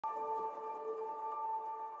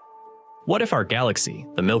What if our galaxy,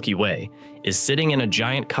 the Milky Way, is sitting in a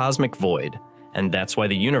giant cosmic void, and that's why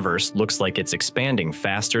the universe looks like it's expanding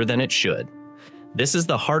faster than it should? This is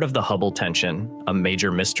the heart of the Hubble tension, a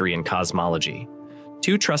major mystery in cosmology.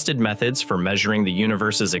 Two trusted methods for measuring the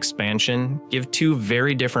universe's expansion give two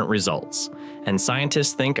very different results, and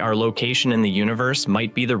scientists think our location in the universe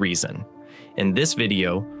might be the reason. In this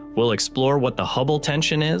video, we'll explore what the Hubble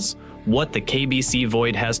tension is, what the KBC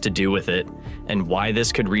void has to do with it, and why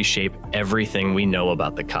this could reshape everything we know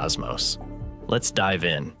about the cosmos. Let's dive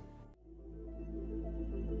in.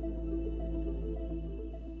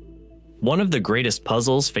 One of the greatest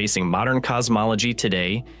puzzles facing modern cosmology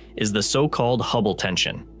today is the so-called Hubble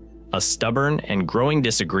tension, a stubborn and growing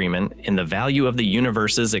disagreement in the value of the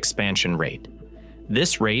universe's expansion rate.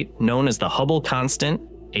 This rate, known as the Hubble constant,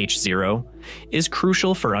 H0, is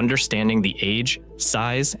crucial for understanding the age,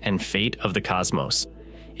 size, and fate of the cosmos.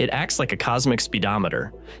 It acts like a cosmic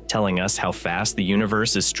speedometer, telling us how fast the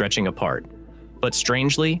universe is stretching apart. But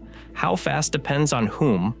strangely, how fast depends on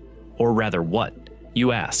whom, or rather what,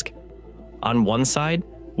 you ask. On one side,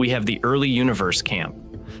 we have the early universe camp.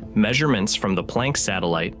 Measurements from the Planck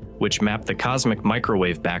satellite, which map the cosmic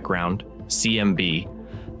microwave background,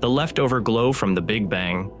 CMB, the leftover glow from the Big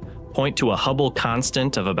Bang, point to a Hubble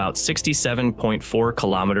constant of about 67.4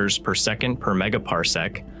 kilometers per second per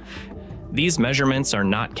megaparsec. These measurements are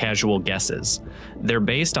not casual guesses. They're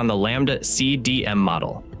based on the Lambda CDM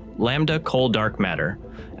model, Lambda Cold Dark Matter,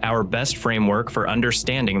 our best framework for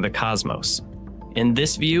understanding the cosmos. In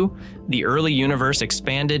this view, the early universe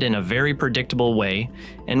expanded in a very predictable way,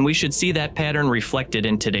 and we should see that pattern reflected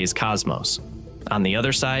in today's cosmos. On the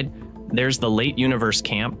other side, there's the late universe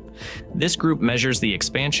camp. This group measures the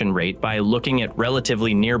expansion rate by looking at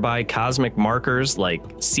relatively nearby cosmic markers like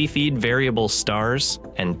Cepheid variable stars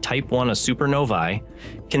and Type 1a supernovae,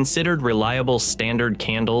 considered reliable standard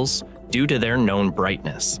candles due to their known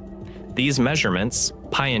brightness. These measurements,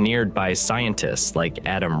 pioneered by scientists like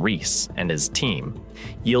Adam Rees and his team,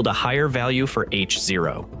 yield a higher value for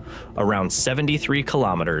H0, around 73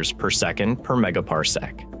 kilometers per second per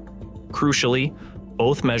megaparsec. Crucially,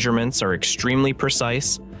 both measurements are extremely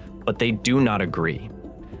precise, but they do not agree.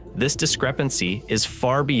 This discrepancy is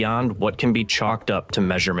far beyond what can be chalked up to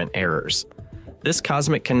measurement errors. This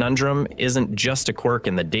cosmic conundrum isn't just a quirk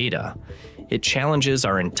in the data, it challenges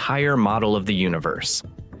our entire model of the universe.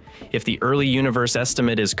 If the early universe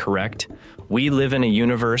estimate is correct, we live in a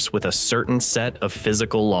universe with a certain set of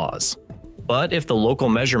physical laws. But if the local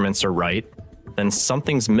measurements are right, then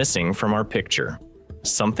something's missing from our picture,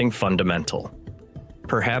 something fundamental.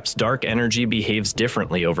 Perhaps dark energy behaves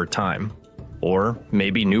differently over time, or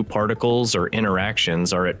maybe new particles or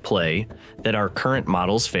interactions are at play that our current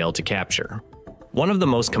models fail to capture. One of the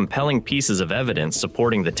most compelling pieces of evidence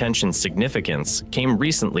supporting the tension's significance came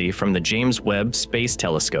recently from the James Webb Space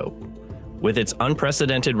Telescope. With its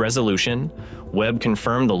unprecedented resolution, Webb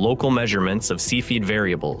confirmed the local measurements of Cepheid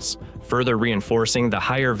variables, further reinforcing the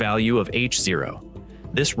higher value of H0.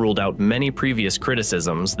 This ruled out many previous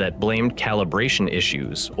criticisms that blamed calibration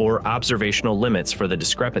issues or observational limits for the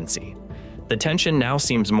discrepancy. The tension now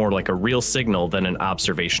seems more like a real signal than an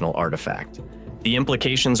observational artifact. The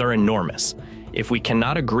implications are enormous. If we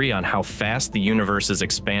cannot agree on how fast the universe is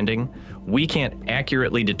expanding, we can't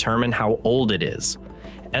accurately determine how old it is.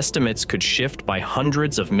 Estimates could shift by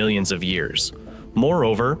hundreds of millions of years.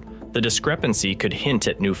 Moreover, the discrepancy could hint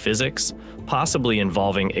at new physics, possibly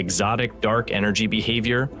involving exotic dark energy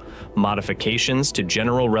behavior, modifications to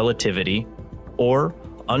general relativity, or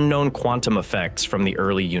unknown quantum effects from the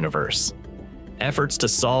early universe. Efforts to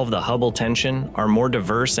solve the Hubble tension are more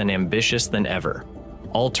diverse and ambitious than ever.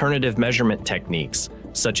 Alternative measurement techniques,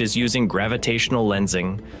 such as using gravitational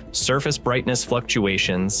lensing, surface brightness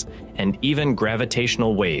fluctuations, and even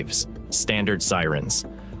gravitational waves, standard sirens,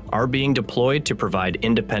 are being deployed to provide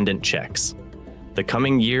independent checks. The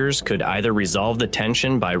coming years could either resolve the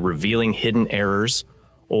tension by revealing hidden errors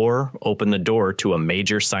or open the door to a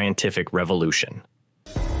major scientific revolution.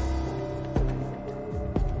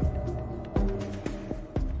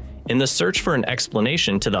 In the search for an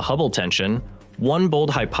explanation to the Hubble tension, one bold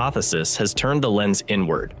hypothesis has turned the lens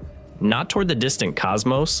inward, not toward the distant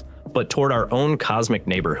cosmos, but toward our own cosmic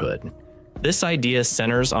neighborhood. This idea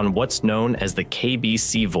centers on what's known as the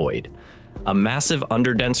KBC void, a massive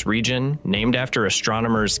underdense region named after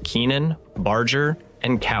astronomers Keenan, Barger,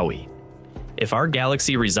 and Cowie. If our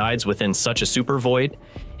galaxy resides within such a supervoid,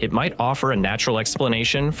 it might offer a natural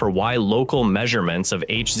explanation for why local measurements of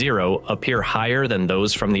H0 appear higher than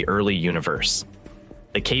those from the early universe.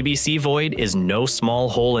 The KBC void is no small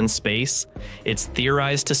hole in space. It's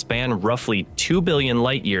theorized to span roughly 2 billion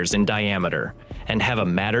light-years in diameter and have a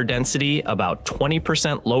matter density about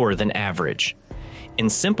 20% lower than average. In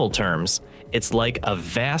simple terms, it's like a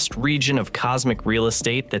vast region of cosmic real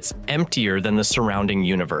estate that's emptier than the surrounding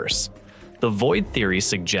universe. The void theory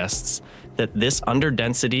suggests that this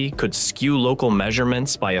underdensity could skew local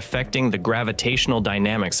measurements by affecting the gravitational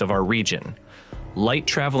dynamics of our region. Light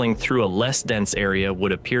traveling through a less dense area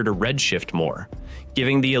would appear to redshift more,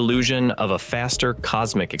 giving the illusion of a faster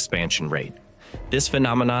cosmic expansion rate. This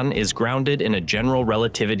phenomenon is grounded in a general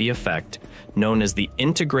relativity effect known as the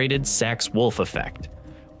integrated Sachs-Wolf effect,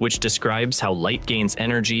 which describes how light gains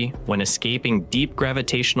energy when escaping deep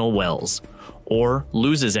gravitational wells, or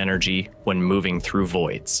loses energy when moving through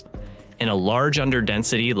voids. In a large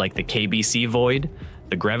underdensity like the KBC void,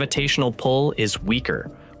 the gravitational pull is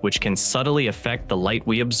weaker, which can subtly affect the light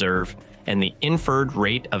we observe and the inferred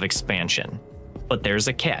rate of expansion. But there's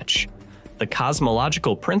a catch. The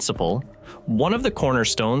cosmological principle, one of the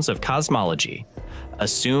cornerstones of cosmology,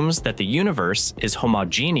 assumes that the universe is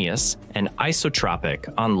homogeneous and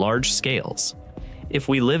isotropic on large scales. If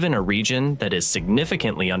we live in a region that is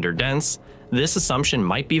significantly underdense, this assumption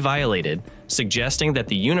might be violated, suggesting that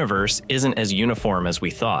the universe isn't as uniform as we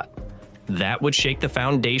thought. That would shake the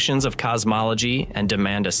foundations of cosmology and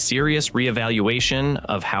demand a serious reevaluation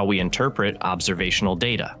of how we interpret observational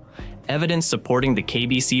data. Evidence supporting the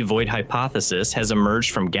KBC void hypothesis has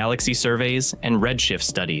emerged from galaxy surveys and redshift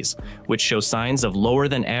studies, which show signs of lower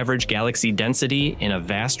than average galaxy density in a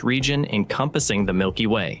vast region encompassing the Milky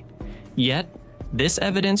Way. Yet, this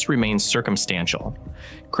evidence remains circumstantial.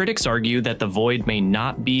 Critics argue that the void may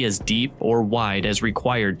not be as deep or wide as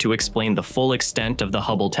required to explain the full extent of the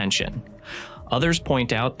Hubble tension. Others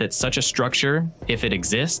point out that such a structure, if it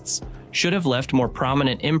exists, should have left more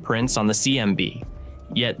prominent imprints on the CMB.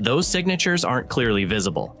 Yet those signatures aren't clearly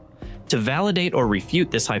visible. To validate or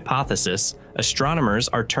refute this hypothesis, astronomers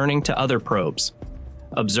are turning to other probes.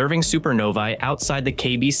 Observing supernovae outside the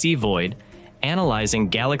KBC void, analyzing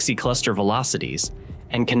galaxy cluster velocities,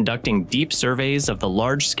 and conducting deep surveys of the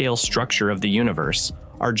large-scale structure of the universe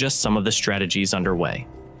are just some of the strategies underway.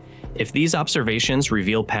 If these observations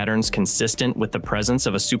reveal patterns consistent with the presence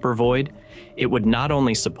of a supervoid, it would not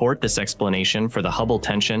only support this explanation for the Hubble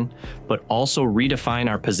tension, but also redefine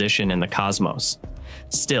our position in the cosmos.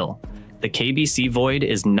 Still, the KBC void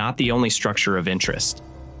is not the only structure of interest.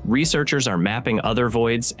 Researchers are mapping other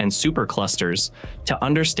voids and superclusters to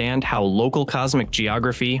understand how local cosmic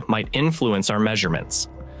geography might influence our measurements.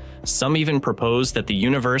 Some even propose that the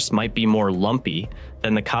universe might be more lumpy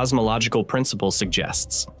than the cosmological principle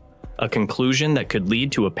suggests, a conclusion that could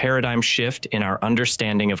lead to a paradigm shift in our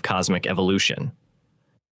understanding of cosmic evolution.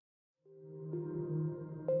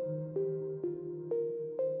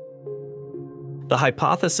 The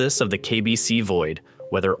hypothesis of the KBC void,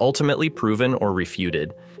 whether ultimately proven or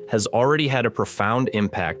refuted, has already had a profound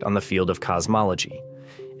impact on the field of cosmology.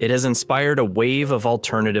 It has inspired a wave of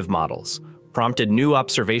alternative models, prompted new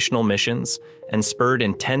observational missions, and spurred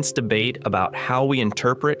intense debate about how we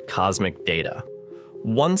interpret cosmic data.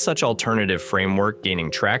 One such alternative framework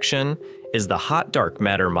gaining traction is the hot dark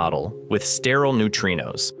matter model with sterile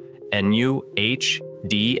neutrinos,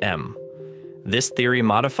 NUHDM. This theory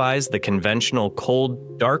modifies the conventional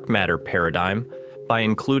cold dark matter paradigm by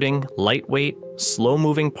including lightweight,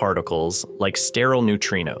 slow-moving particles like sterile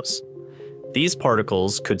neutrinos. These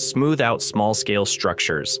particles could smooth out small-scale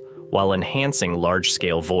structures while enhancing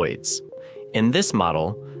large-scale voids. In this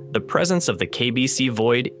model, the presence of the KBC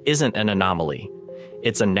void isn't an anomaly.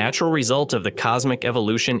 It's a natural result of the cosmic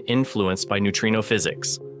evolution influenced by neutrino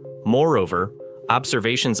physics. Moreover,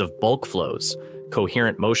 observations of bulk flows,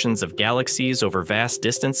 coherent motions of galaxies over vast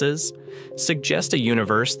distances, suggest a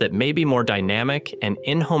universe that may be more dynamic and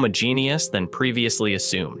inhomogeneous than previously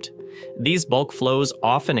assumed. These bulk flows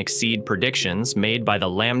often exceed predictions made by the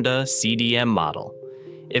lambda CDM model.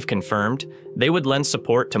 If confirmed, they would lend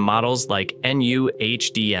support to models like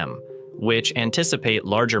NUHDM, which anticipate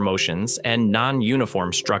larger motions and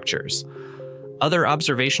non-uniform structures. Other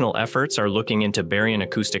observational efforts are looking into baryon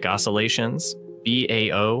acoustic oscillations,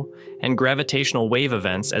 BAO, and gravitational wave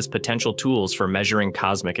events as potential tools for measuring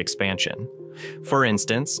cosmic expansion. For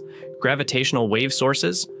instance, gravitational wave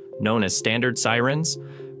sources, known as standard sirens,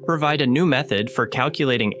 provide a new method for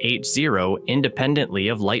calculating H0 independently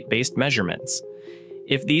of light-based measurements.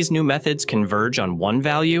 If these new methods converge on one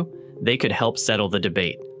value, they could help settle the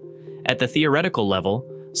debate. At the theoretical level,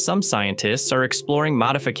 some scientists are exploring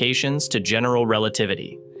modifications to general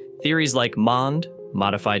relativity. Theories like MOND,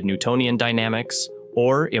 modified Newtonian dynamics,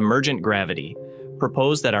 or emergent gravity,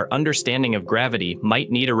 propose that our understanding of gravity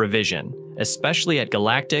might need a revision, especially at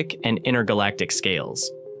galactic and intergalactic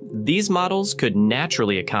scales. These models could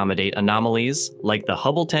naturally accommodate anomalies like the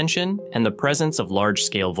Hubble tension and the presence of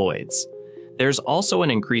large-scale voids. There's also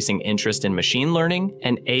an increasing interest in machine learning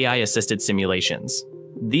and AI-assisted simulations.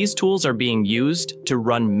 These tools are being used to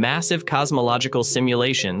run massive cosmological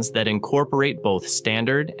simulations that incorporate both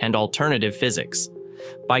standard and alternative physics.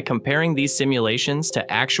 By comparing these simulations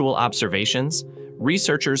to actual observations,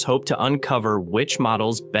 researchers hope to uncover which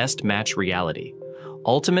models best match reality.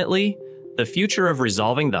 Ultimately, the future of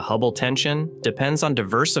resolving the Hubble tension depends on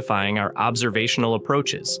diversifying our observational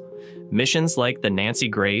approaches. Missions like the Nancy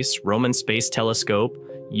Grace Roman Space Telescope,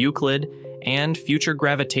 Euclid, and future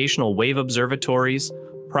gravitational wave observatories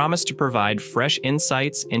promise to provide fresh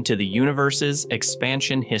insights into the universe's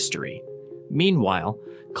expansion history. Meanwhile,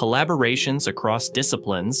 collaborations across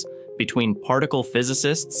disciplines between particle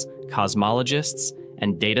physicists, cosmologists,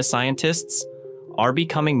 and data scientists are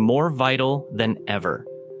becoming more vital than ever.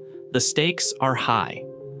 The stakes are high.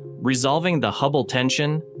 Resolving the Hubble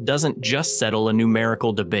tension doesn't just settle a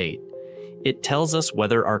numerical debate. It tells us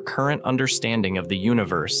whether our current understanding of the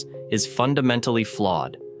universe is fundamentally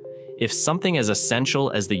flawed. If something as essential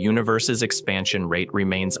as the universe's expansion rate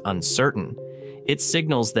remains uncertain, it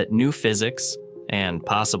signals that new physics, and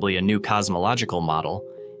possibly a new cosmological model,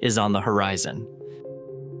 is on the horizon.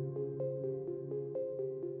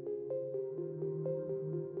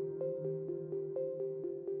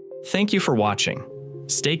 Thank you for watching.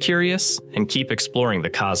 Stay curious and keep exploring the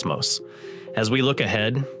cosmos. As we look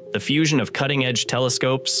ahead, the fusion of cutting-edge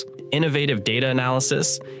telescopes, innovative data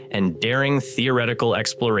analysis, and daring theoretical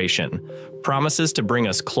exploration promises to bring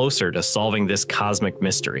us closer to solving this cosmic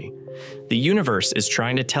mystery. The universe is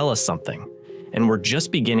trying to tell us something, and we're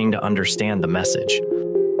just beginning to understand the message.